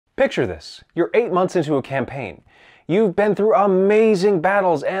Picture this. You're 8 months into a campaign. You've been through amazing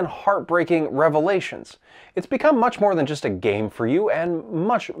battles and heartbreaking revelations. It's become much more than just a game for you and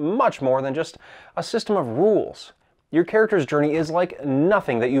much more than just a system of rules. Your character's journey is like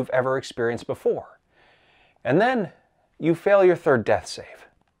nothing that you've ever experienced before. And then you fail your third death save.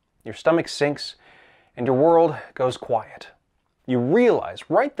 Your stomach sinks and your world goes quiet. You realize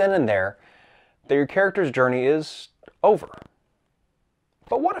right then and there that your character's journey is over.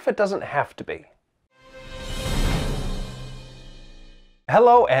 But what if it doesn't have to be?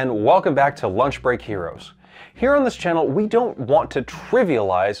 Hello and welcome back to Lunch Break Heroes. Here on this channel, we don't want to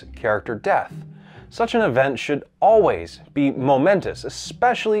trivialize character death. Such an event should always be momentous,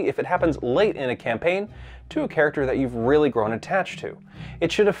 especially if it happens late in a campaign to a character that you've really grown attached to.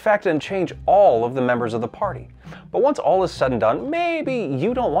 It should affect and change all of the members of the party. But once all is said and done, maybe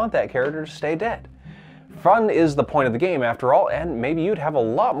you don't want that character to stay dead. Fun is the point of the game after all, and maybe you'd have a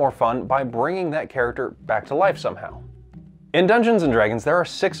lot more fun by bringing that character back to life somehow. In Dungeons & Dragons, there are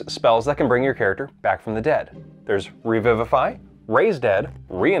 6 spells that can bring your character back from the dead. There's Revivify, Raise Dead,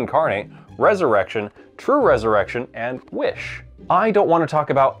 Reincarnate, Resurrection, True Resurrection, and Wish. I don't want to talk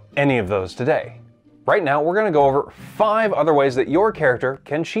about any of those today. Right now, we're going to go over 5 other ways that your character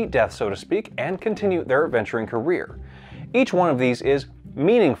can cheat death, so to speak, and continue their adventuring career. Each one of these is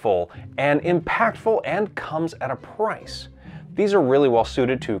meaningful and impactful and comes at a price. These are really well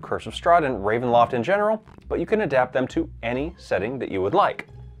suited to Curse of Strahd and Ravenloft in general, but you can adapt them to any setting that you would like.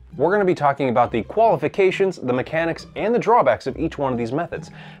 We're going to be talking about the qualifications, the mechanics, and the drawbacks of each one of these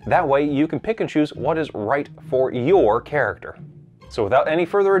methods. That way you can pick and choose what is right for your character. So without any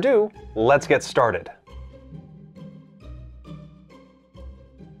further ado, let's get started.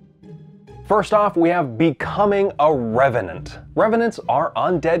 First off, we have becoming a revenant. Revenants are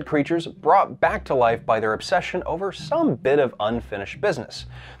undead creatures brought back to life by their obsession over some bit of unfinished business.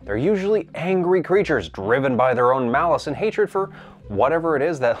 They're usually angry creatures driven by their own malice and hatred for whatever it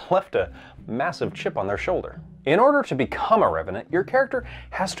is that left a massive chip on their shoulder. In order to become a revenant, your character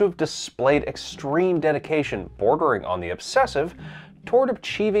has to have displayed extreme dedication, bordering on the obsessive, toward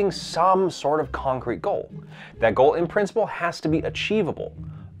achieving some sort of concrete goal. That goal in principle has to be achievable.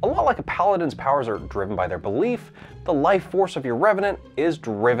 A lot like a paladin's powers are driven by their belief, the life force of your revenant is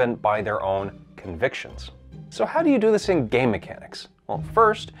driven by their own convictions. So how do you do this in game mechanics? Well,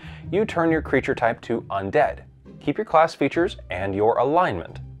 first, you turn your creature type to undead. Keep your class features and your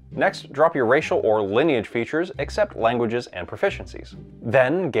alignment. Next, drop your racial or lineage features except languages and proficiencies.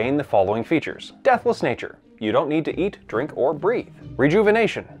 Then gain the following features. Deathless nature. You don't need to eat, drink, or breathe.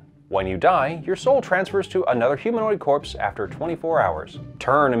 Rejuvenation. When you die, your soul transfers to another humanoid corpse after 24 hours.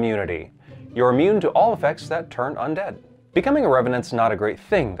 Turn immunity. You're immune to all effects that turn undead. Becoming a revenant's not a great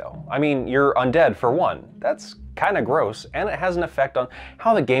thing though. I mean, you're undead for one. That's kinda gross, and it has an effect on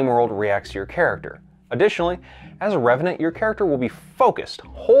how the game world reacts to your character. Additionally, as a revenant, your character will be focused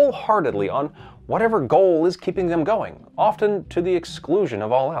wholeheartedly on whatever goal is keeping them going, often to the exclusion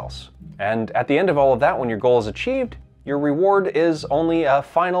of all else. And at the end of all of that, when your goal is achieved, your reward is only a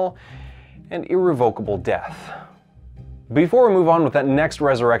final and irrevocable death. Before we move on with that next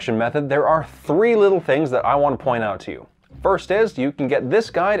resurrection method, there are 3 little things that I want to point out to you. First is, you can get this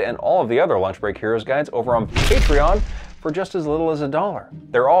guide and all of the other Lunch Break Heroes guides over on Patreon for just as little as $1.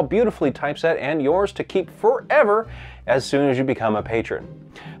 They're all beautifully typeset and yours to keep forever as soon as you become a patron.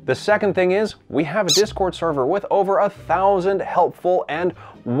 The second thing is, we have a Discord server with over 1,000 helpful and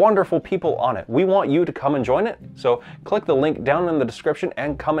wonderful people on it. We want you to come and join it, so click the link down in the description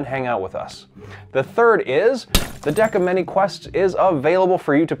and come and hang out with us. The third is, the Deck of Many Quests is available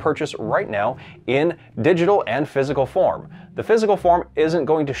for you to purchase right now in digital and physical form. The physical form isn't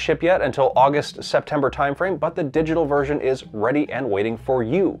going to ship yet until August-September timeframe, but the digital version is ready and waiting for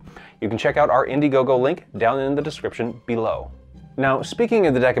you. You can check out our Indiegogo link down in the description below. Now, speaking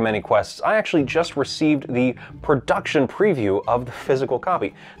of the Deck of Many Quests, I actually just received the production preview of the physical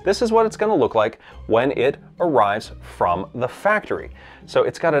copy. This is what it's going to look like when it arrives from the factory. So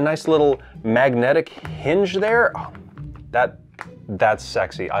it's got a nice little magnetic hinge there. Oh, that's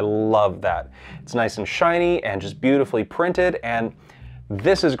sexy. I love that. It's nice and shiny and just beautifully printed, and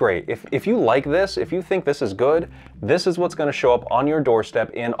this is great. If you like this, if you think this is good, this is what's going to show up on your doorstep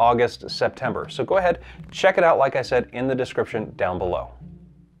in August, September. So go ahead, check it out, like I said, in the description down below.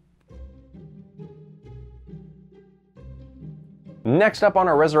 Next up on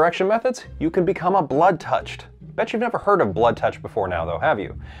our resurrection methods, you can become a blood touched. Bet you've never heard of blood touch before now though, have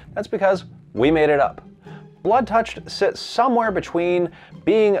you? That's because we made it up. Blood touched sits somewhere between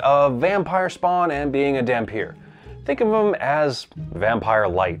being a vampire spawn and being a Dhampir. Think of them as vampire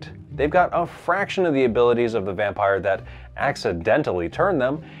light. They've got a fraction of the abilities of the vampire that accidentally turned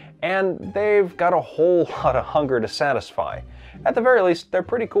them, and they've got a whole lot of hunger to satisfy. At the very least, they're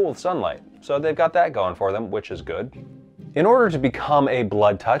pretty cool with sunlight, so they've got that going for them, which is good. In order to become a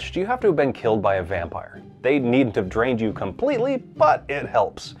blood-touched, you have to have been killed by a vampire. They needn't have drained you completely, but it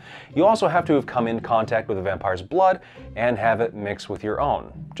helps. You also have to have come in contact with a vampire's blood and have it mix with your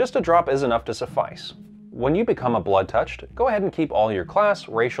own. Just a drop is enough to suffice. When you become a blood-touched, go ahead and keep all your class,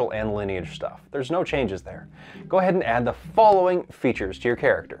 racial, and lineage stuff. There's no changes there. Go ahead and add the following features to your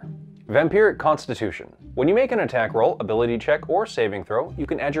character. Vampiric Constitution. When you make an attack roll, ability check, or saving throw, you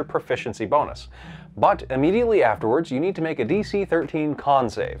can add your proficiency bonus. But immediately afterwards, you need to make a DC 13 con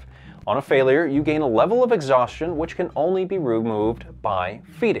save. On a failure, you gain a level of exhaustion which can only be removed by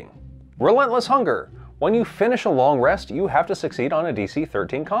feeding. Relentless Hunger. When you finish a long rest, you have to succeed on a DC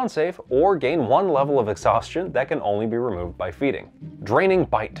 13 con save or gain 1 level of exhaustion that can only be removed by feeding. Draining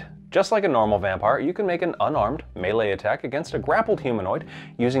Bite. Just like a normal vampire, you can make an unarmed melee attack against a grappled humanoid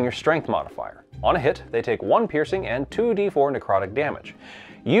using your strength modifier. On a hit, they take 1 piercing and 2d4 necrotic damage.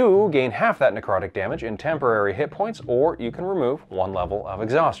 You gain half that necrotic damage in temporary hit points, or you can remove 1 level of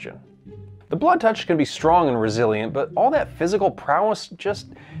exhaustion. The Blood Touch can be strong and resilient, but all that physical prowess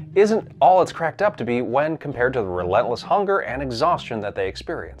just isn't all it's cracked up to be when compared to the relentless hunger and exhaustion that they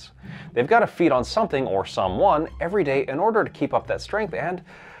experience. They've got to feed on something or someone every day in order to keep up that strength, and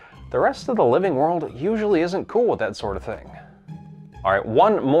the rest of the living world usually isn't cool with that sort of thing. Alright,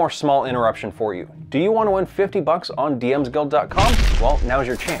 one more small interruption for you. Do you want to win 50 bucks on dmsguild.com? Well, now's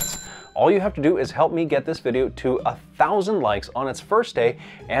your chance. All you have to do is help me get this video to 1,000 likes on its first day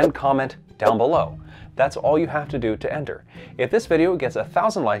and comment down below. That's all you have to do to enter. If this video gets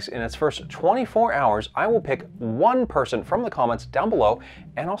 1,000 likes in its first 24 hours, I will pick one person from the comments down below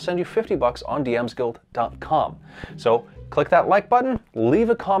and I'll send you 50 bucks on dmsguild.com. So click that like button,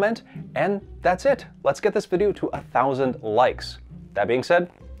 leave a comment, and that's it. Let's get this video to 1,000 likes. That being said,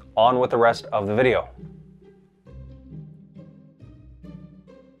 on with the rest of the video.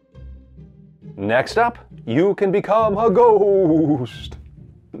 Next up, you can become a ghost.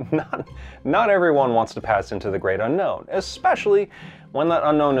 Not everyone wants to pass into the great unknown, especially when that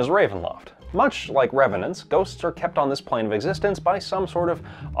unknown is Ravenloft. Much like revenants, ghosts are kept on this plane of existence by some sort of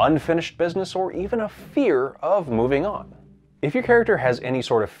unfinished business or even a fear of moving on. If your character has any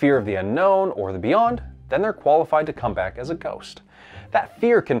sort of fear of the unknown or the beyond, then they're qualified to come back as a ghost. That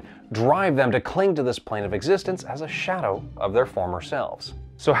fear can drive them to cling to this plane of existence as a shadow of their former selves.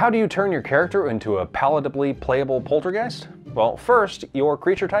 So how do you turn your character into a palatably playable poltergeist? Well, first, your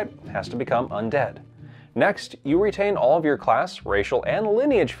creature type has to become undead. Next, you retain all of your class, racial, and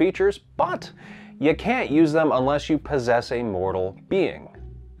lineage features, but you can't use them unless you possess a mortal being.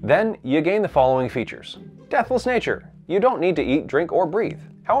 Then, you gain the following features. Deathless nature. You don't need to eat, drink, or breathe.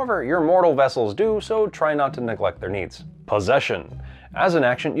 However, your mortal vessels do, so try not to neglect their needs. Possession. As an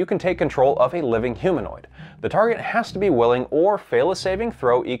action, you can take control of a living humanoid. The target has to be willing or fail a saving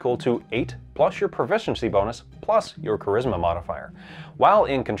throw equal to 8 plus your proficiency bonus plus your charisma modifier. While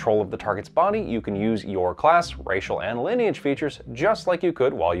in control of the target's body, you can use your class, racial, and lineage features just like you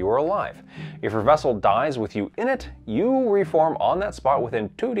could while you were alive. If your vessel dies with you in it, you reform on that spot within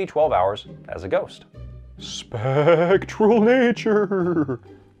 2d12 hours as a ghost. Spectral nature!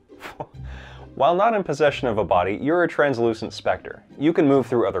 While not in possession of a body, you're a translucent specter. You can move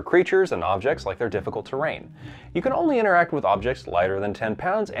through other creatures and objects like they're difficult terrain. You can only interact with objects lighter than 10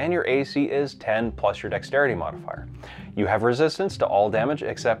 pounds, and your AC is 10 plus your dexterity modifier. You have resistance to all damage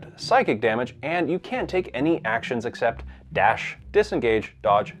except psychic damage, and you can't take any actions except dash, disengage,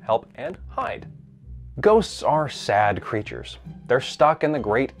 dodge, help, and hide. Ghosts are sad creatures. They're stuck in the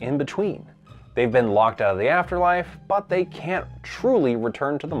great in-between. They've been locked out of the afterlife, but they can't truly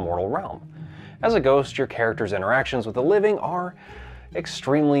return to the mortal realm. As a ghost, your character's interactions with the living are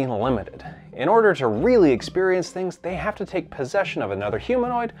extremely limited. In order to really experience things, they have to take possession of another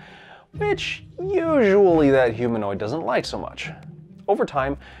humanoid, which usually that humanoid doesn't like so much. Over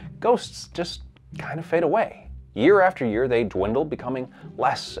time, ghosts just kind of fade away. Year after year, they dwindle, becoming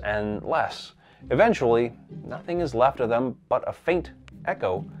less and less. Eventually, nothing is left of them but a faint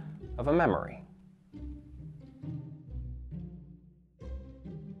echo of a memory.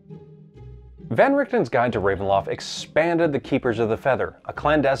 Van Richten's Guide to Ravenloft expanded the Keepers of the Feather, a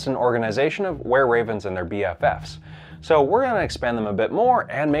clandestine organization of were-ravens and their BFFs. So we're going to expand them a bit more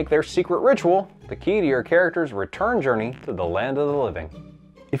and make their secret ritual the key to your character's return journey to the land of the living.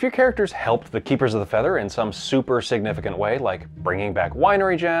 If your characters helped the Keepers of the Feather in some super significant way, like bringing back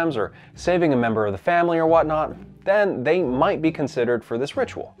winery gems or saving a member of the family or whatnot, then they might be considered for this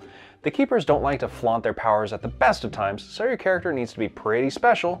ritual. The keepers don't like to flaunt their powers at the best of times, so your character needs to be pretty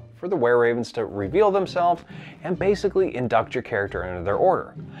special for the were-ravens to reveal themselves and basically induct your character into their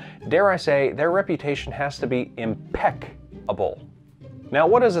order. Dare I say, their reputation has to be impeccable. Now,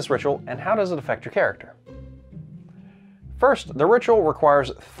 what is this ritual and how does it affect your character? First, the ritual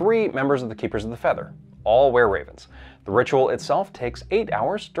requires 3 members of the Keepers of the Feather, all were-ravens. The ritual itself takes 8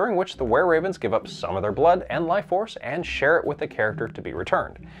 hours, during which the were-ravens give up some of their blood and life force and share it with the character to be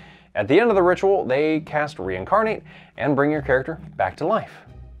returned. At the end of the ritual, they cast Reincarnate and bring your character back to life.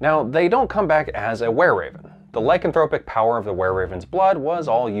 Now, they don't come back as a were-raven. The lycanthropic power of the were-raven's blood was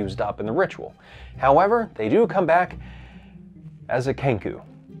all used up in the ritual. However, they do come back as a Kenku.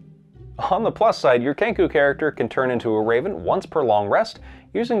 On the plus side, your Kenku character can turn into a raven once per long rest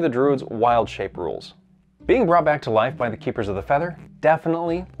using the druid's wild shape rules. Being brought back to life by the Keepers of the Feather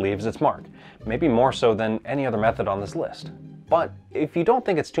definitely leaves its mark, maybe more so than any other method on this list. But if you don't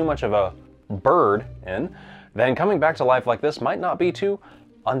think it's too much of a bird in, then coming back to life like this might not be too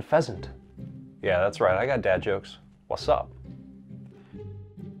unpheasant. Yeah, that's right, I got dad jokes. What's up?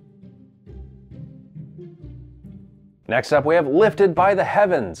 Next up, we have Lifted by the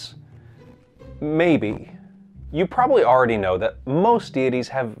Heavens. Maybe. You probably already know that most deities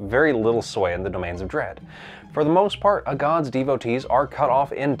have very little sway in the domains of dread. For the most part, a god's devotees are cut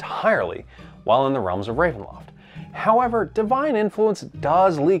off entirely while in the realms of Ravenloft. However, divine influence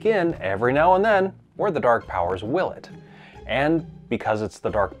does leak in every now and then where the dark powers will it. And because it's the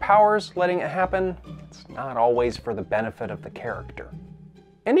dark powers letting it happen, it's not always for the benefit of the character.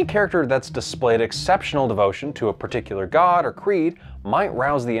 Any character that's displayed exceptional devotion to a particular god or creed might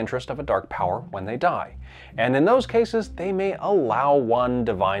rouse the interest of a dark power when they die. And in those cases, they may allow one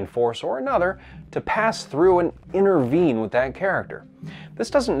divine force or another to pass through and intervene with that character. This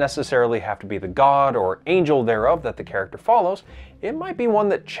doesn't necessarily have to be the god or angel thereof that the character follows. It might be one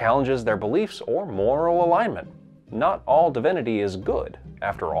that challenges their beliefs or moral alignment. Not all divinity is good,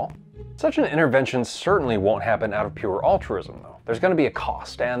 after all. Such an intervention certainly won't happen out of pure altruism, though. There's going to be a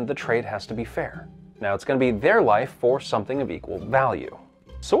cost, and the trade has to be fair. Now, it's going to be their life for something of equal value.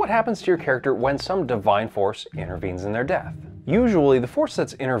 So what happens to your character when some divine force intervenes in their death? Usually, the force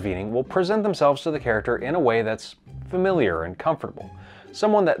that's intervening will present themselves to the character in a way that's familiar and comfortable.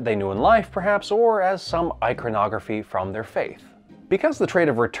 Someone that they knew in life, perhaps, or as some iconography from their faith. Because the trade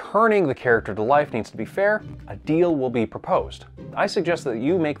of returning the character to life needs to be fair, a deal will be proposed. I suggest that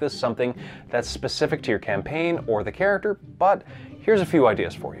you make this something that's specific to your campaign or the character, but here's a few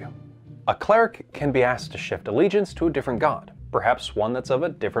ideas for you. A cleric can be asked to shift allegiance to a different god, perhaps one that's of a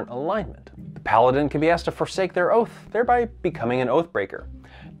different alignment. The paladin can be asked to forsake their oath, thereby becoming an oathbreaker.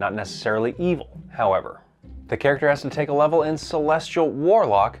 Not necessarily evil, however. The character has to take a level in Celestial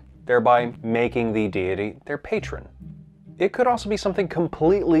Warlock, thereby making the deity their patron. It could also be something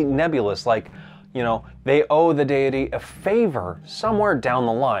completely nebulous, like, they owe the deity a favor somewhere down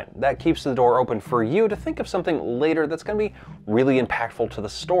the line. That keeps the door open for you to think of something later that's going to be really impactful to the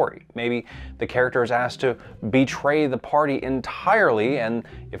story. Maybe the character is asked to betray the party entirely, and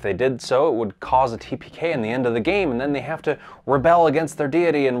if they did so, it would cause a TPK in the end of the game, and then they have to rebel against their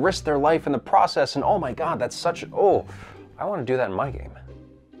deity and risk their life in the process, and oh my god, that's such, I want to do that in my game.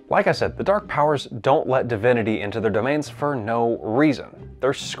 Like I said, the dark powers don't let divinity into their domains for no reason.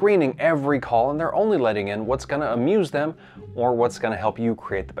 They're screening every call and they're only letting in what's going to amuse them or what's going to help you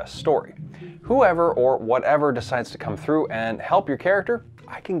create the best story. Whoever or whatever decides to come through and help your character,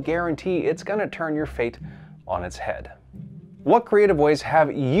 I can guarantee it's going to turn your fate on its head. What creative ways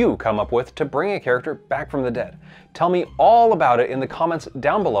have you come up with to bring a character back from the dead? Tell me all about it in the comments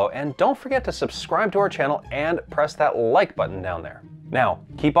down below, and don't forget to subscribe to our channel and press that like button down there. Now,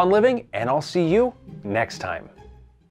 keep on living, and I'll see you next time.